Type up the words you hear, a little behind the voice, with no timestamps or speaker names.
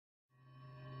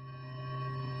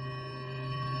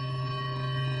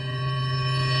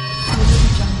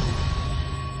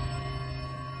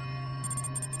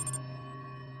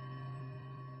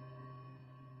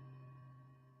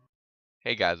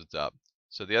Hey guys, what's up?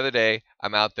 So the other day,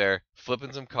 I'm out there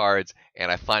flipping some cards,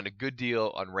 and I find a good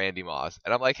deal on Randy Moss.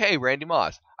 And I'm like, hey, Randy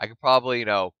Moss, I could probably,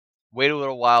 wait a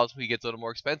little while until he gets a little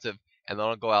more expensive, and then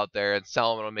I'll go out there and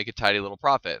sell him, and I'll make a tidy little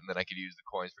profit, and then I could use the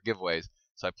coins for giveaways.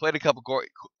 So I played a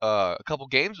couple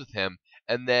games with him,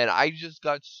 and then I just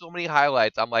got so many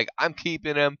highlights. I'm like, I'm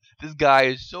keeping him. This guy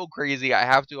is so crazy. I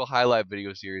have to do a highlight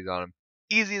video series on him.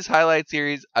 Easiest highlight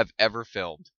series I've ever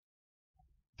filmed.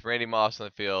 With Randy Moss on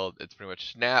the field, it's pretty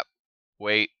much snap,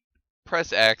 wait,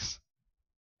 press X,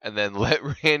 and then let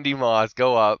Randy Moss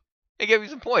go up and give you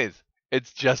some points.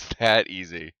 It's just that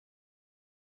easy.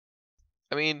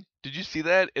 I mean, did you see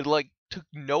that? It took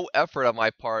no effort on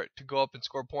my part to go up and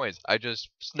score points. I just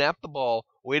snapped the ball,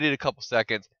 waited a couple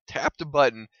seconds, tapped a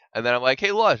button, and then I'm like,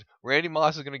 hey, look, Randy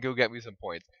Moss is going to go get me some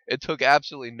points. It took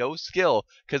absolutely no skill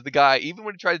because the guy, even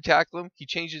when he tried to tackle him, he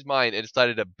changed his mind and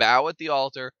decided to bow at the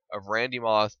altar of Randy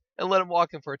Moss and let him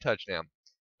walk in for a touchdown.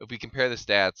 If we compare the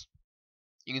stats,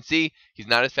 you can see he's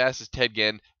not as fast as Ted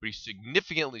Ginn, but he's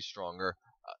significantly stronger.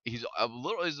 He's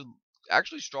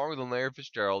actually stronger than Larry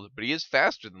Fitzgerald, but he is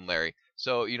faster than Larry.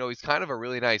 So, he's kind of a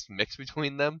really nice mix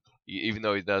between them, even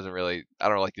though he doesn't really, I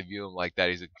don't like to view him like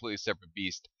that. He's a completely separate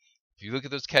beast. If you look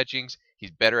at those catchings, he's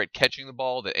better at catching the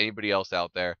ball than anybody else out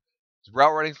there. His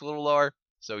route running's a little lower,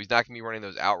 so he's not going to be running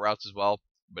those out routes as well.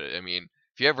 But, I mean,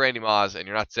 if you have Randy Moss and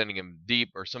you're not sending him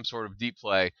deep or some sort of deep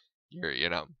play,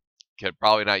 you're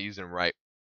probably not using him right.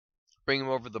 Bring him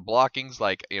over the blockings.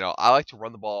 I like to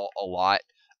run the ball a lot.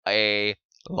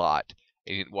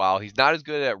 And while he's not as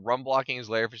good at run blocking as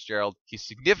Larry Fitzgerald, he's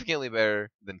significantly better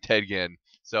than Ted Ginn.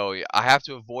 So I have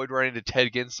to avoid running to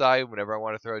Ted Ginn's side whenever I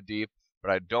want to throw deep,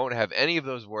 but I don't have any of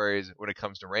those worries when it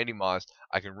comes to Randy Moss.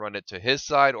 I can run it to his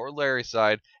side or Larry's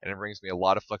side, and it brings me a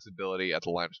lot of flexibility at the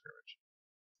line of scrimmage.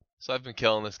 So I've been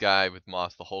killing this guy with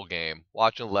Moss the whole game.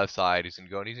 Watching the left side, he's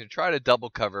going to try to double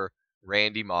cover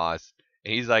Randy Moss.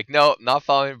 And he's like, no, not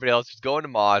following everybody else, just going to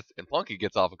Moss. And Plunkett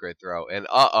gets off a great throw. And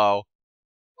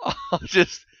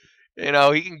just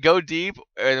he can go deep,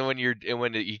 and when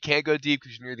you can't go deep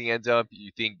because you're near the end zone,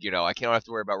 you think I can't have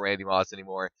to worry about Randy Moss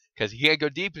anymore because he can't go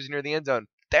deep because you're near the end zone.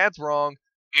 That's wrong.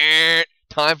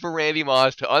 Time for Randy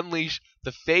Moss to unleash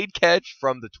the fade catch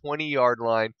from the 20-yard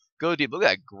line. Go deep. Look at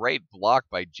that great block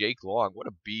by Jake Long. What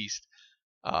a beast.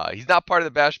 He's not part of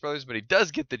the Bash Brothers, but he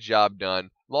does get the job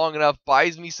done. Long enough,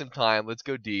 buys me some time. Let's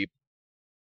go deep.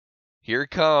 Here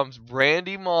comes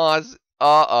Randy Moss.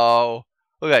 Uh-oh.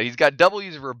 Look at that. He's got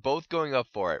W's. We're both going up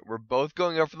for it. We're both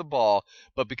going up for the ball,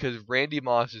 but because Randy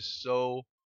Moss is so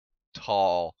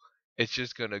tall, it's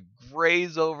just going to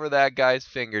graze over that guy's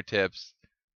fingertips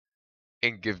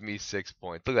and give me 6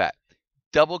 points. Look at that.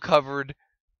 Double covered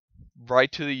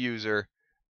right to the user.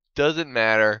 Doesn't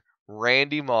matter.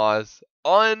 Randy Moss,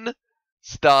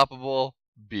 unstoppable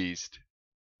beast.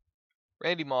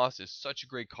 Randy Moss is such a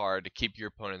great card to keep your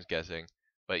opponents guessing,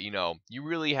 but you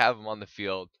really have him on the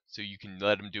field so you can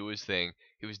let him do his thing.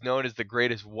 He was known as the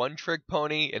greatest one-trick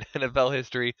pony in NFL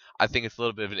history. I think it's a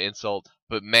little bit of an insult,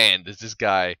 but man,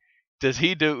 does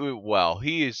he do it well.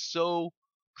 He is so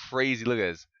crazy. Look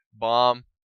at this. Bomb,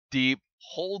 deep,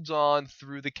 holds on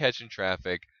through the catch in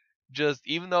traffic. Just,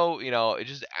 even though, it's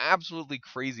just absolutely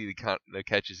crazy the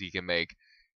catches he can make.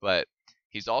 But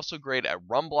he's also great at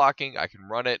run blocking. I can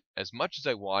run it as much as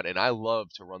I want, and I love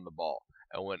to run the ball.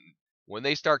 And when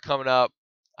they start coming up,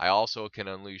 I also can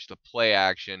unleash the play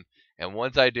action. And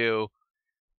once I do,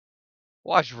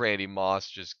 watch Randy Moss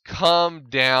just come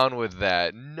down with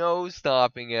that. No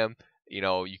stopping him.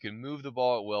 You can move the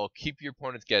ball at will, keep your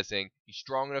opponents guessing. He's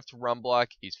strong enough to run block.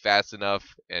 He's fast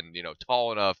enough and,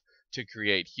 tall enough to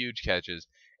create huge catches.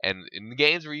 And in the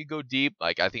games where you go deep,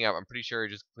 I'm pretty sure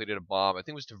he just completed a bomb. I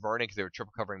think it was to Vernon because they were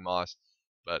triple covering Moss.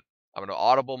 But I'm going to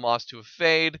audible Moss to a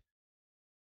fade.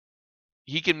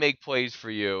 He can make plays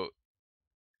for you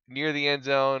near the end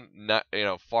zone, not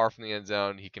far from the end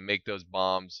zone. He can make those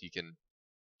bombs. He can,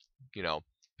 you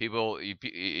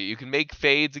can make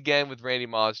fades again with Randy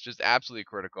Moss. Just absolutely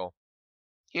critical.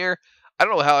 Here, I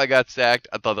don't know how I got sacked.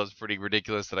 I thought that was pretty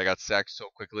ridiculous that I got sacked so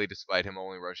quickly, despite him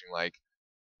only rushing like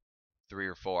 3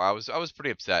 or 4. I was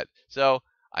pretty upset. So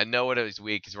I know what he's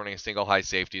weak. He's running a single high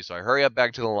safety. So I hurry up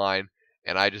back to the line,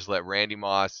 and I just let Randy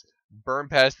Moss burn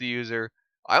past the user.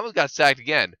 I almost got sacked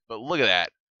again, but look at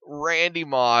that. Randy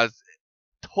Moss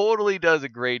totally does a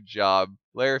great job.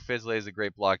 Larry Fitz lays a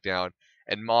great block down,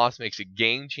 and Moss makes a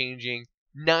game-changing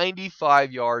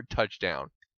 95-yard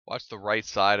touchdown. Watch the right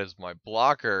side as my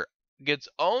blocker gets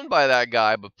owned by that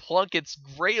guy, but Plunkett's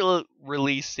great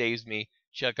release saves me.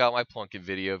 Check out my Plunkett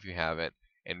video if you haven't.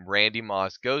 And Randy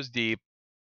Moss goes deep.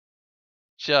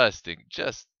 Just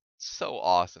so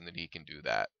awesome that he can do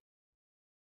that.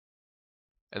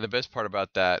 And the best part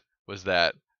about that was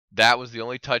that was the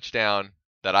only touchdown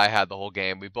that I had the whole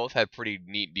game. We both had pretty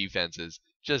neat defenses.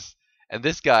 And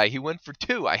this guy, he went for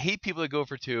 2. I hate people that go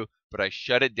for 2, but I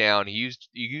shut it down. He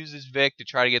used his Vic to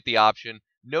try to get the option.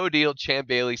 No deal. Champ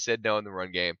Bailey said no in the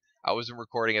run game. I wasn't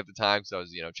recording at the time because I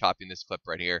was, chopping this clip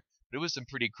right here. But it was some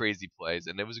pretty crazy plays,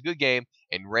 and it was a good game.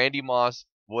 And Randy Moss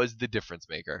was the difference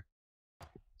maker.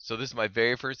 So this is my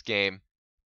very first game,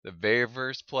 the very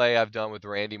first play I've done with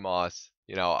Randy Moss.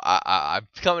 I'm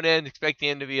coming in expecting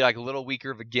him to be like a little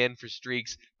weaker again for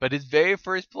streaks, but his very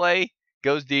first play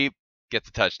goes deep, gets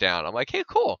a touchdown. I'm like, hey,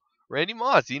 cool. Randy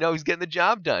Moss, he's getting the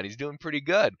job done. He's doing pretty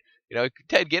good.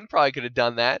 Ted Ginn probably could have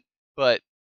done that, but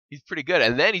he's pretty good.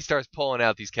 And then he starts pulling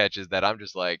out these catches that I'm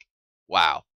just like,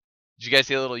 wow. Did you guys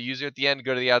see a little user at the end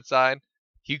go to the outside?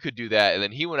 He could do that. And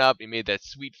then he went up and made that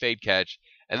sweet fade catch.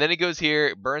 And then he goes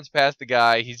here, burns past the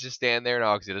guy. He's just standing there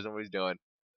now because he doesn't know what he's doing.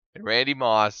 And Randy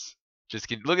Moss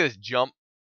look at this jump.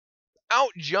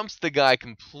 Out jumps the guy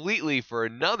completely for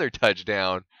another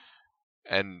touchdown.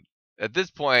 And at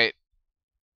this point,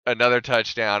 another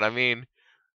touchdown. I mean,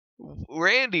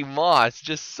 Randy Moss,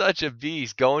 just such a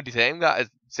beast. Going to same guy,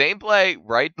 same play,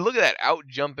 right? Look at that, out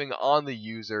jumping on the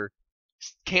user.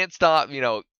 Can't stop,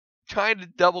 trying to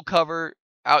double cover,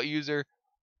 out user.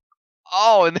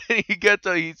 Oh, and then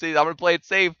he says, I'm going to play it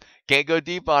safe. Can't go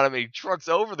deep on him. And he trucks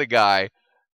over the guy.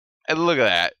 And look at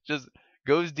that. Just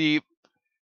goes deep.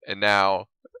 And now,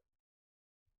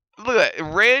 look at that.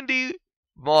 Randy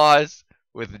Moss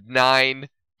with 9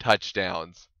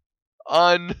 touchdowns.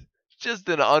 Just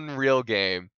an unreal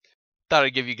game. Thought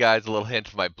I'd give you guys a little hint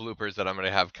of my bloopers that I'm going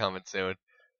to have coming soon.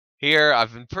 Here,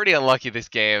 I've been pretty unlucky this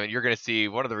game, and you're going to see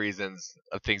one of the reasons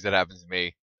of things that happens to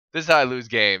me. This is how I lose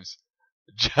games.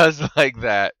 Just like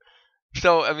that.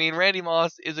 So, I mean, Randy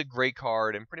Moss is a great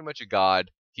card and pretty much a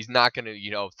god. He's not going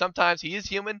to, sometimes he is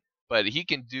human, but he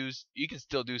can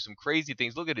still do some crazy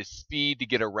things. Look at his speed to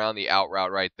get around the out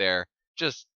route right there.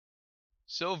 Just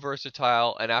so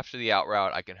versatile, and after the out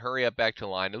route, I can hurry up back to the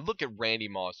line. And look at Randy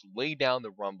Moss lay down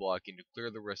the run blocking to clear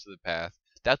the rest of the path.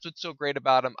 That's what's so great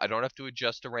about him. I don't have to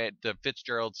adjust to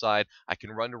Fitzgerald's side. I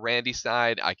can run to Randy's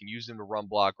side. I can use him to run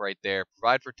block right there,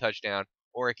 provide for touchdown,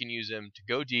 or I can use him to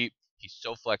go deep. He's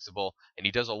so flexible, and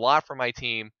he does a lot for my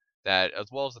team, that as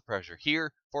well as the pressure.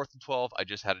 Here, 4th and 12, I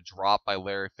just had a drop by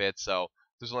Larry Fitz, so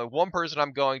there's only one person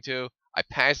I'm going to. I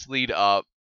pass lead up,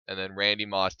 and then Randy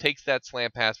Moss takes that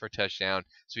slant pass for a touchdown.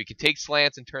 So he can take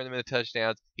slants and turn them into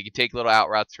touchdowns. He can take little out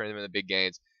routes, turn them into big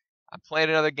gains. I'm playing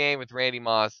another game with Randy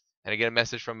Moss, and I get a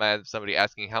message from somebody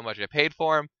asking how much I paid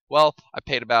for him. Well, I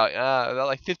paid about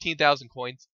like 15,000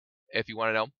 coins, if you want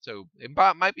to know. So it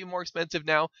might be more expensive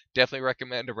now. Definitely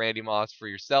recommend a Randy Moss for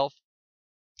yourself.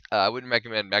 I wouldn't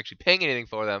recommend actually paying anything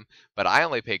for them, but I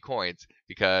only pay coins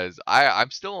because I'm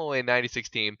still only a 96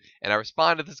 team, and I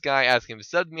responded to this guy asking him to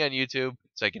sub me on YouTube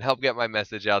so I can help get my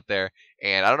message out there.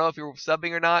 And I don't know if you're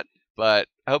subbing or not, but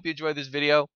I hope you enjoyed this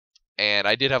video, and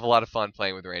I did have a lot of fun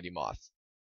playing with Randy Moss.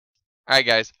 Alright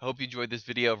guys, I hope you enjoyed this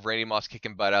video of Randy Moss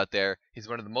kicking butt out there. He's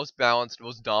one of the most balanced,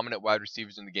 most dominant wide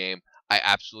receivers in the game. I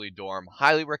absolutely adore him.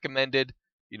 Highly recommended.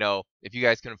 If you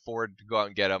guys can afford to go out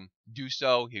and get him, do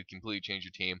so. He'll completely change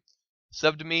your team.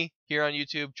 Sub to me here on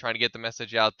YouTube, trying to get the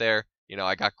message out there.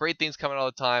 I got great things coming all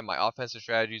the time. My offensive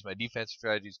strategies, my defensive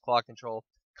strategies, clock control.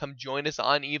 Come join us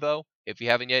on Evo. If you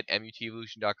haven't yet,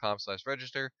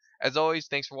 mutevolution.com/register. As always,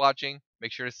 thanks for watching.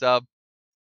 Make sure to sub.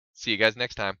 See you guys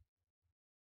next time.